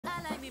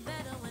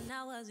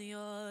I wasn't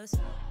yours.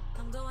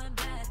 I'm going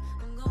back,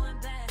 I'm going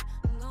back,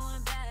 I'm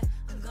going back,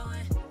 I'm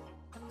going back,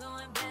 I'm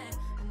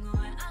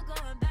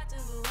going back to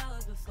who I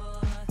was before.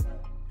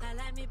 I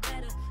like me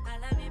better, I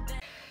like me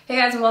better. Hey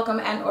guys, and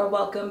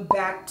welcome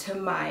back to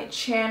my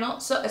channel.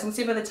 So as you can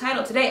see by the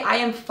title, today I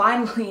am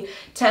finally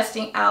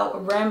testing out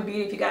R.E.M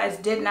Beauty. If you guys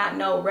did not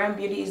know, R.E.M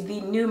Beauty is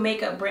the new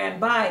makeup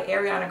brand by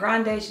Ariana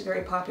Grande. She's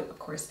very popular, of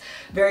course,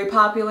 very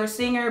popular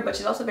singer, but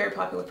she's also very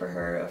popular for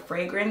her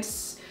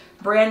fragrance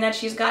brand that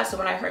she's got. So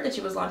when I heard that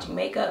she was launching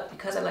makeup,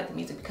 because I like the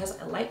music, because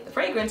I like the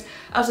fragrance,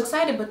 I was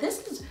excited. But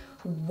this is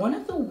one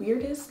of the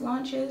weirdest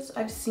launches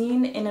I've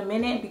seen in a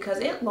minute, because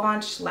it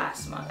launched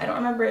last month. I don't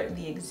remember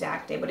the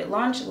exact day, but it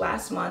launched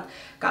last month.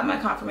 Got my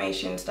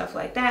confirmation, stuff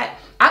like that.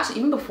 Actually,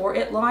 even before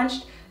it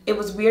launched, it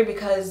was weird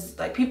because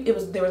like there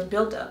was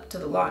build up to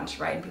the launch,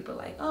 right? And people were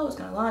like, oh, it's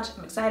gonna launch,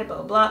 I'm excited, blah,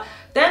 blah, blah.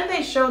 Then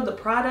they showed the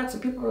products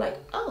and people were like,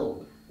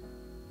 oh,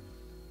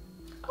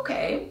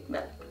 okay,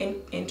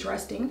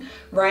 interesting,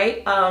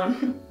 right?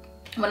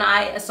 When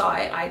I saw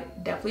it, I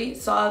definitely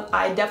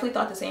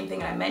thought the same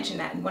thing. And I mentioned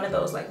that in one of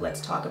those, like,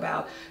 let's talk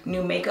about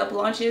new makeup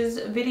launches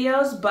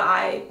videos, but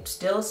I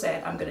still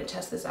said I'm gonna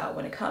test this out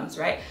when it comes,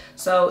 right?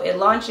 So it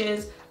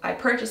launches, I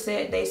purchase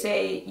it, they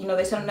say, you know,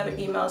 they send another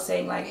email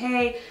saying like,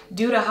 hey,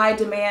 due to high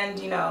demand,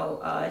 you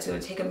know, it's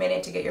gonna take a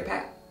minute to get your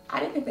pack. I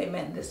didn't think they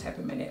meant this type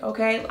of minute,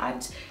 okay?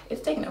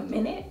 It's taken a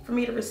minute for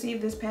me to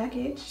receive this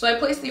package. So I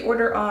placed the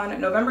order on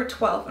November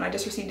 12th and I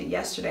just received it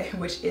yesterday,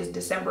 which is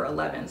December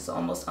 11th, so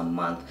almost a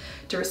month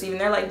to receive.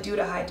 And they're like, due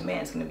to high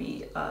demand, it's gonna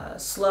be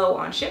slow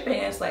on shipping.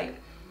 And it's like,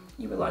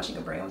 you were launching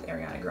a brand with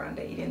Ariana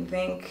Grande. You didn't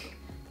think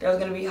there was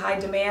gonna be high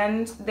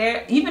demand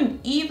there?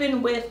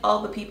 Even with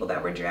all the people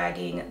that were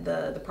dragging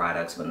the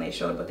products when they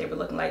showed what they were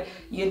looking like,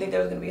 you didn't think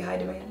there was gonna be high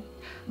demand?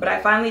 But I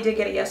finally did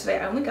get it yesterday.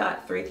 I only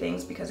got 3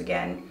 things because,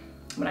 again,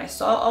 when I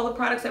saw all the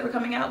products that were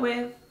coming out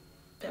with,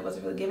 that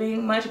wasn't really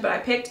giving much, but I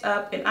picked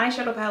up an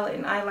eyeshadow palette,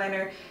 an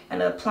eyeliner,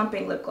 and a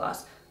plumping lip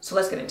gloss. So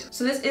let's get into it.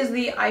 So this is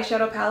the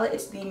eyeshadow palette.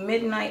 It's the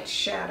Midnight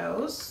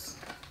Shadows.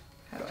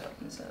 How do I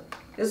open this up?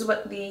 This is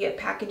what the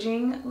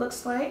packaging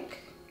looks like.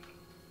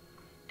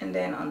 And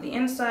then on the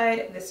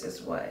inside, this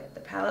is what the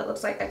palette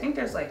looks like. I think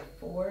there's like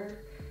 4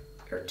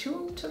 or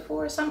 2 to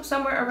 4,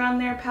 somewhere around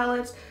there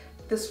palettes.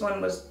 This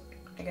one was,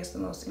 I guess, the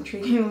most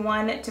intriguing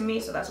one to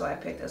me, so that's why I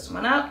picked this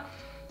one up.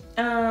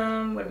 What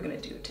are we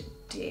gonna do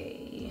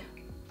today?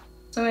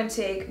 So I'm gonna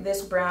take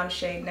this brown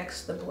shade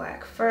next to the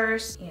black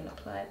first and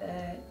apply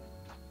that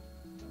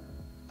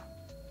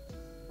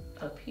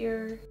up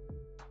here.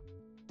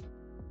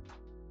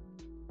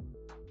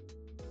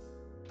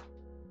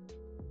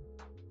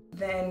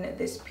 Then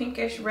this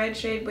pinkish red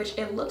shade, which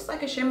it looks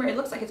like a shimmer. It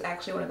looks like it's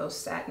actually one of those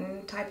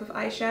satin type of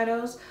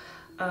eyeshadows.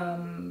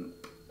 In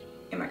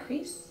my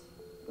crease?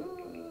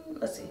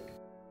 Let's see.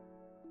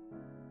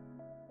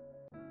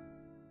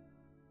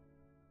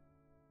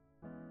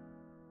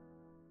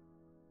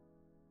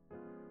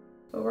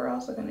 But we're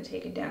also going to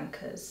take it down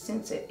because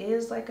since it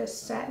is like a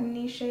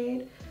satiny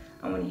shade,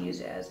 I want to use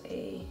it as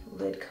a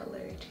lid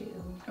color too.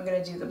 I'm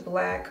going to do the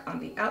black on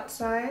the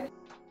outside.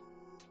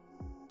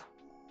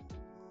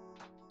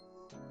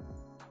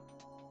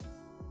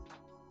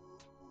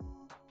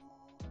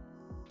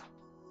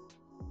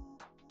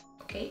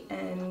 Okay,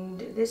 and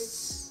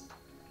this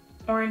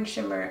orange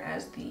shimmer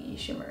as the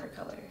shimmer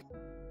color.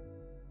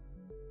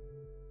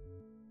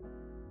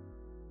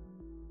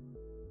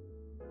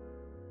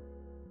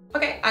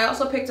 Okay, I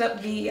also picked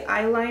up the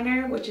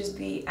eyeliner, which is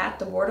the At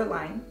the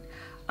Borderline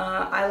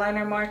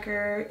eyeliner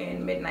marker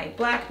in Midnight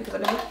Black, because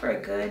I've been looking for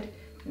a good,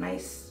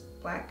 nice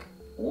black.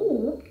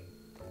 Ooh,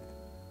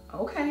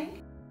 okay.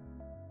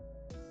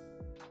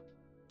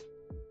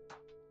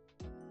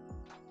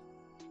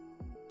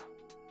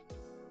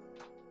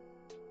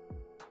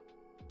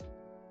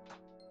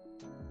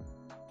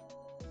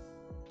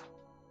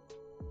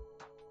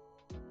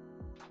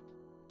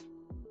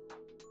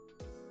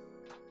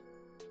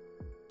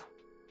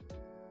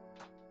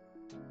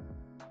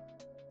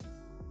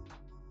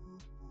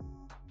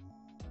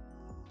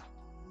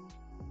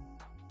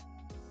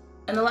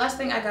 And the last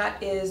thing I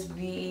got is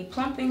the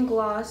plumping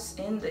gloss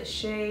in the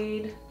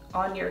shade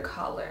On Your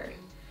Collar.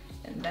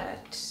 And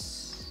that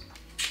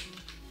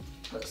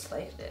looks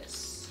like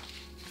this.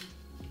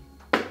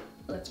 Oh,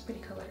 that's a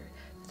pretty color.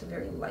 It's a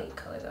very light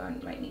color though. I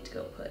might need to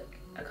go put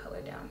a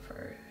color down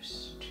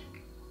first.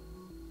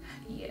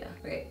 Yeah,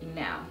 okay,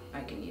 now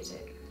I can use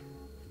it.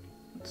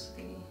 Let's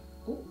see.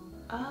 Ooh.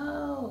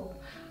 Oh,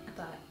 I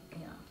thought, you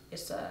know,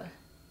 it's a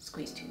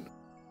squeeze tube.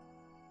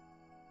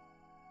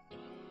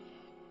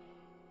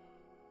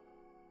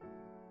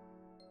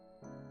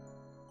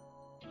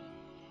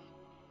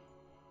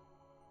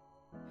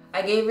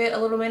 I gave it a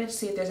little minute to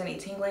see if there's any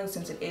tingling,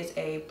 since it is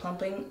a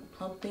plumping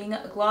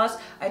gloss.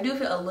 I do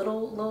feel a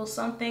little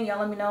something. Y'all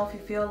let me know if you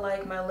feel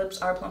like my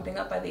lips are plumping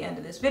up by the end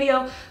of this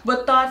video.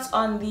 But thoughts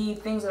on the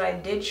things that I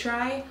did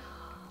try?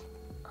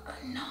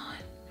 Not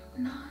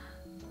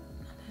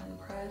that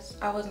impressed.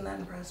 impressed. I wasn't that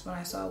impressed when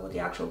I saw what the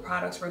actual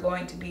products were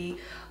going to be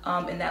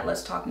in that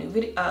Let's Talk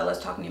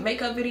New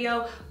Makeup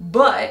video.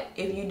 But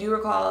if you do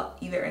recall,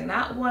 either in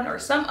that one or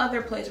some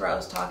other place where I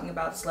was talking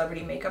about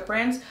celebrity makeup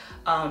brands,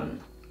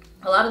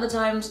 a lot of the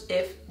times,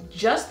 if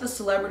just the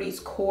celebrity's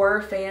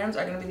core fans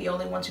are gonna be the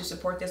only ones who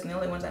support this and the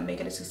only ones that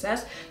make it a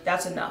success,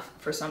 that's enough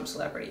for some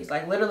celebrities.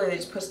 Like literally they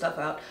just put stuff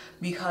out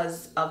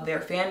because of their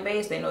fan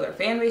base. They know their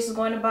fan base is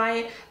going to buy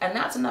it, and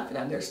that's enough for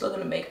them. They're still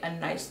gonna make a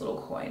nice little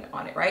coin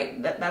on it,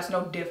 right? That's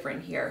no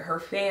different here.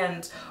 Her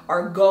fans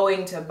are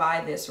going to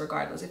buy this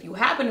regardless. If you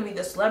happen to be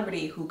the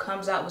celebrity who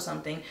comes out with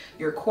something,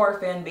 your core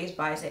fan base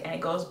buys it, and it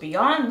goes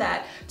beyond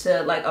that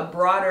to like a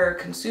broader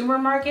consumer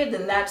market,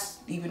 then that's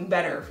even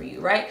better for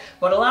you, right?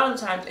 But a lot of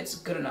the times it's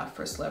good enough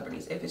for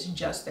celebrities if it's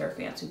just their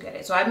fans who get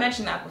it. So I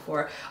mentioned that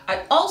before.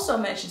 I also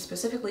mentioned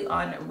specifically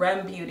on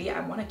R.E.M Beauty, I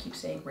want to keep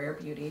saying Rare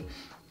Beauty,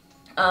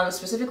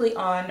 specifically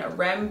on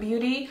R.E.M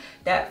Beauty,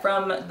 that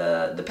from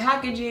the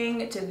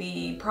packaging to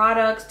the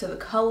products to the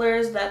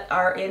colors that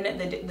are in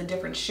the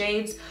different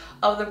shades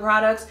of the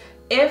products,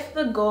 if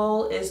the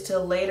goal is to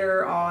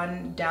later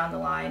on down the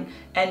line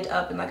end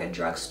up in like a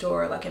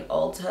drugstore, like an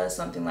Ulta,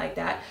 something like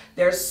that,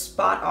 they're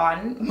spot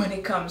on when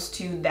it comes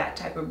to that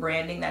type of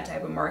branding, that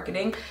type of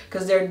marketing,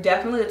 because they're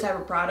definitely the type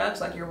of products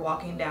like you're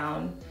walking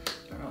down,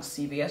 I don't know,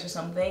 CVS or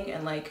something,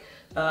 and like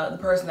the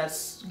person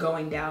that's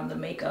going down the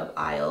makeup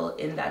aisle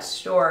in that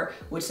store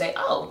would say,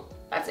 oh,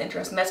 that's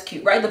interesting, that's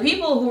cute, right? The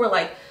people who are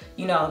like,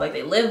 you know, like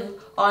they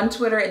live on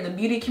Twitter in the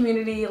beauty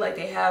community, like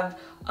they have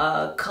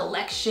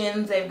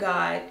collections, they've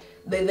got,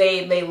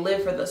 they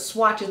live for the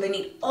swatches, they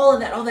need all of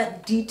that, all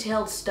that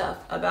detailed stuff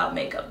about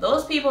makeup.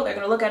 Those people, they're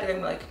gonna look at it and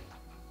be like,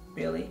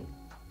 really?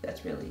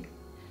 That's really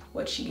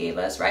what she gave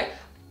us, right?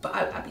 But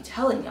I be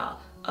telling y'all,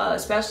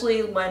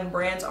 especially when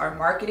brands are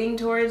marketing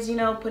towards, you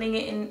know, putting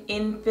it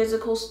in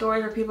physical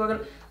stores where people are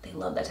gonna, they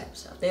love that type of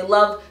stuff. They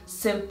love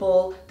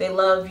simple, they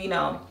love, you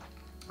know.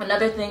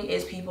 Another thing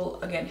is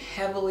people, again,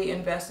 heavily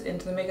invested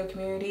into the makeup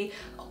community,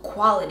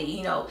 quality,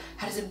 you know,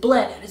 how does it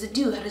blend, how does it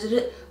do, how does it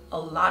do? A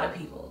lot of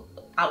people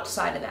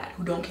outside of that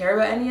who don't care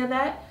about any of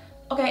that,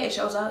 okay, it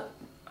shows up,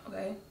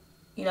 okay,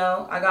 you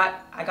know, I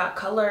got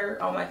color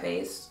on my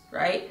face,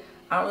 right?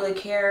 I don't really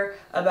care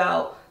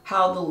about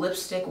how the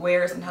lipstick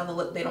wears and how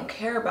they don't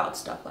care about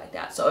stuff like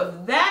that. So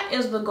if that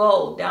is the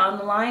goal down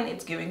the line,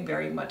 it's giving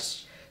very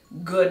much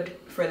good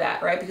for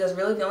that, right? Because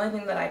really the only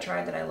thing that I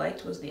tried that I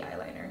liked was the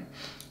eyeliner,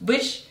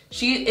 which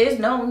she is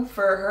known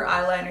for her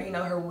eyeliner, you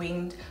know, her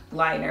winged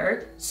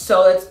liner.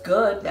 So it's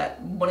good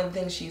that one of the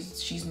things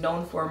she's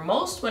known for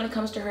most when it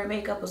comes to her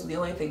makeup was the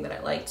only thing that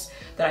I liked,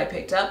 that I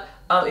picked up.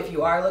 If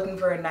you are looking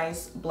for a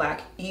nice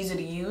black, easy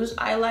to use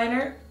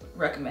eyeliner,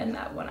 recommend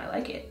that one. I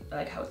like it. I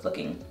like how it's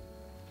looking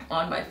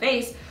on my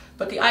face.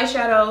 But the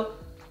eyeshadow,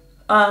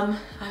 I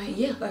mean,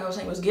 yeah, like I was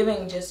saying, was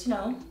giving just, you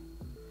know,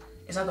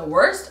 it's not the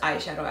worst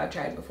eyeshadow I've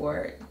tried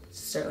before. It's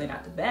certainly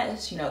not the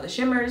best. You know, the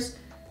shimmers,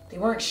 they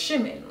weren't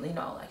shimming, you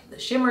know, like the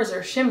shimmers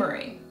are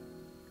shimmering.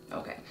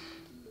 Okay,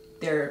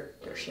 they're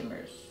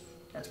shimmers.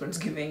 That's what it's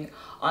giving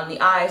on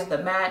the eyes, the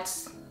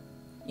mattes,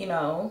 you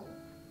know,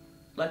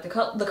 like the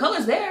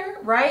color's there,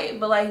 right?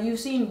 But like you've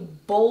seen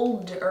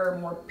bold or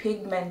more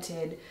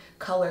pigmented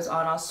colors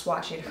on. I'll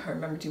swatch it if I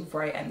remember to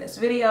before I end this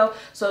video.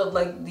 So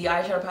like the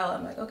eyeshadow palette,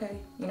 I'm like, okay,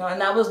 you know,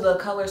 and that was the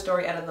color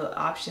story out of the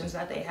options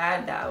that they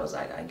had that I was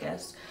like, I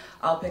guess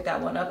I'll pick that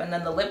one up. And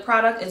then the lip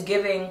product is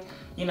giving,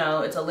 you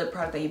know, it's a lip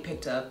product that you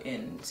picked up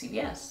in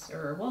CVS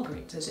or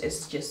Walgreens.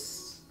 It's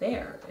just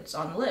there, it's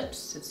on the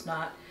lips. It's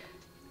not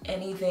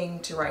anything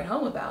to write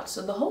home about.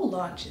 So the whole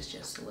launch is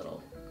just a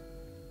little,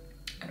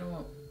 I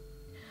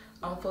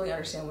don't fully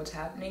understand what's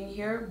happening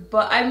here,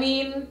 but I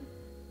mean,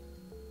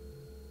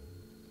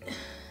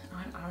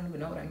 I don't even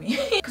know what I mean.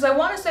 Because I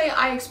want to say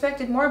I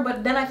expected more,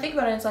 but then I think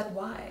about it and it's like,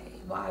 why?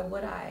 Why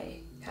would I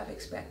have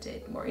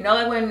expected more? You know,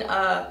 like when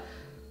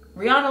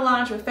Rihanna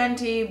launched with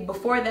Fenty,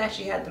 before that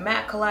she had the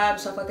matte collab,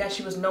 stuff like that.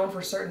 She was known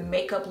for certain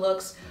makeup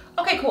looks.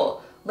 Okay,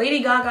 cool.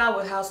 Lady Gaga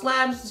with House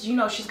Labs, you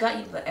know, she's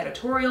got the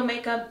editorial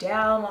makeup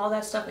down, all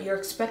that stuff, but you're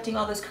expecting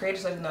all this creative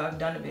stuff, even though I've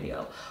done a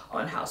video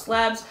on House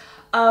Labs.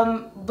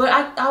 But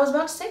I was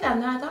about to say that,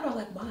 and then I thought, I was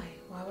like, why?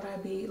 Why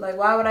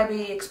would I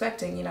be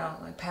expecting, you know,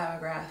 like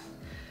paragraph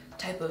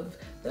type of,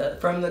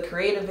 from the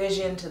creative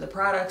vision to the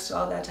products to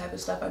all that type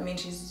of stuff. I mean,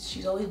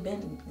 she's always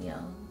been, you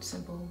know,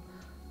 simple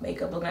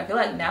makeup looking. I feel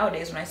like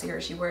nowadays when I see her,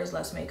 she wears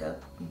less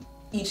makeup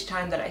each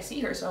time that I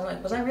see her. So I'm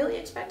like, was I really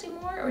expecting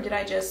more, or did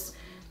I just,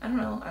 I don't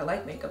know, I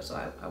like makeup, so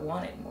I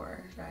wanted more.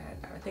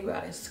 I think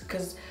about it,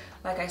 because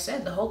like I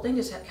said, the whole thing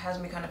just has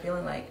me kind of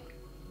feeling like,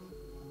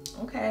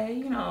 okay,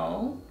 you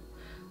know,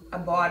 I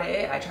bought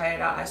it, I tried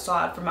it out, I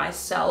saw it for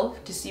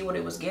myself to see what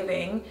it was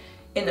giving.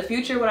 In the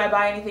future, would I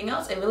buy anything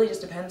else? It really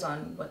just depends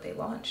on what they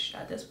launch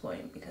at this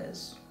point,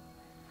 because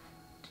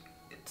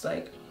it's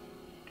like,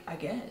 I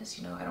guess,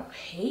 you know, I don't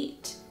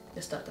hate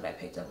the stuff that I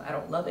picked up. I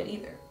don't love it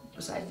either,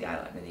 besides the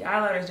eyeliner. The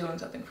eyeliner is doing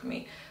something for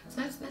me.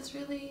 So that's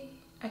really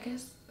I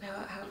guess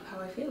how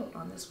I feel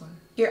on this one.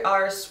 Here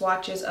are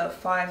swatches of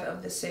 5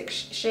 of the 6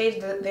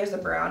 shades. There's the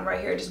brown right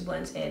here. It just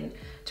blends in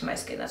to my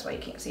skin. That's why you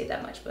can't see it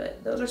that much.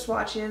 But those are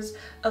swatches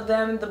of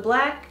them. The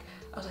black,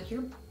 I was like,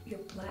 you're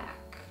black.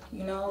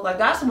 You know, like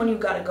that's the one you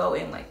gotta go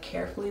in like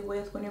carefully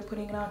with when you're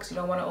putting it on, because you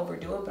don't want to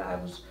overdo it. But I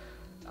was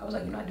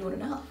like, you're not doing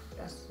enough.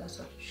 That's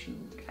what you.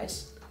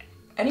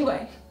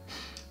 Anyway,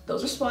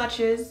 those are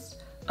swatches.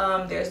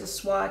 There's the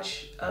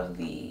swatch of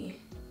the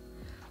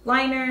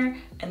liner,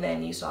 and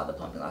then you saw the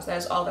plumping gloss. That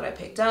is all that I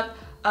picked up.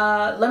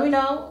 Let me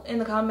know in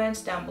the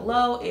comments down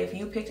below if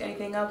you picked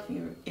anything up,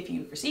 if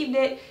you received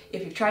it,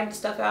 if you've tried the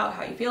stuff out,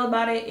 how you feel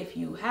about it. If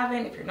you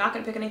haven't, if you're not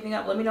gonna pick anything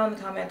up, let me know in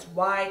the comments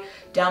why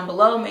down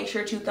below. Make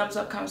sure to thumbs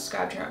up, comment,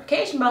 subscribe, turn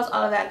notification bells,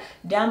 all of that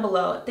down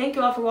below. Thank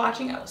you all for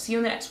watching. I will see you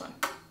in the next one.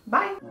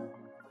 Bye.